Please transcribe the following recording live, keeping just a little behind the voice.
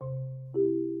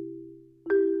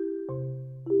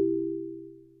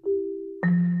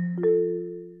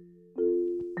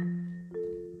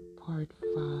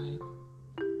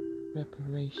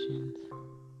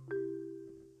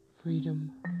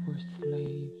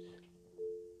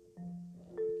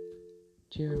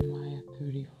Jeremiah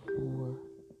 34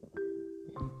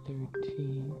 and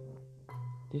 13.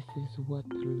 This is what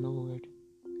the Lord,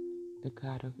 the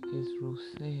God of Israel,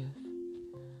 says.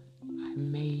 I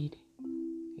made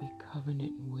a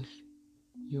covenant with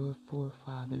your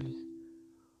forefathers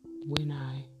when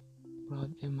I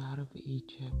brought them out of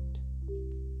Egypt,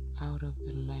 out of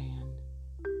the land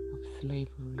of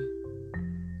slavery.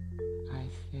 I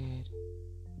said,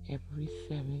 every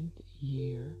 7th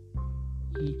year,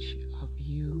 each of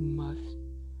you must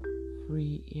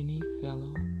free any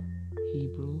fellow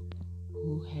Hebrew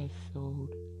who has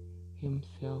sold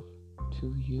himself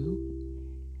to you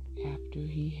after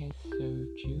he has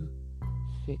served you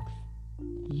 6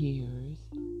 years.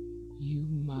 You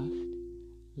must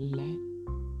let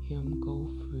him go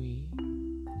free.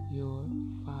 Your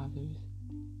fathers,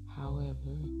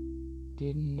 however,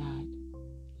 did not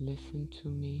listen to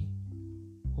me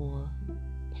or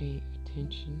pay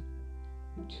attention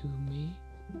to me.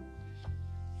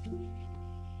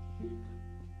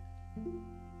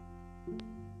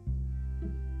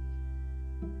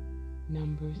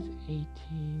 Numbers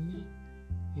 18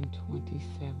 and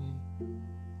 27.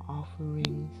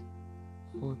 Offerings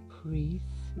for priests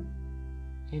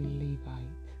and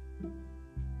Levites.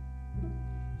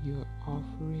 Your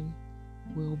offering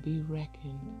will be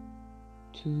reckoned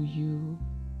to you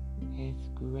as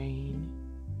grain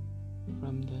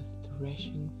from the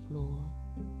threshing floor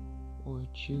or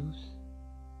juice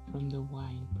from the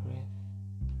winepress.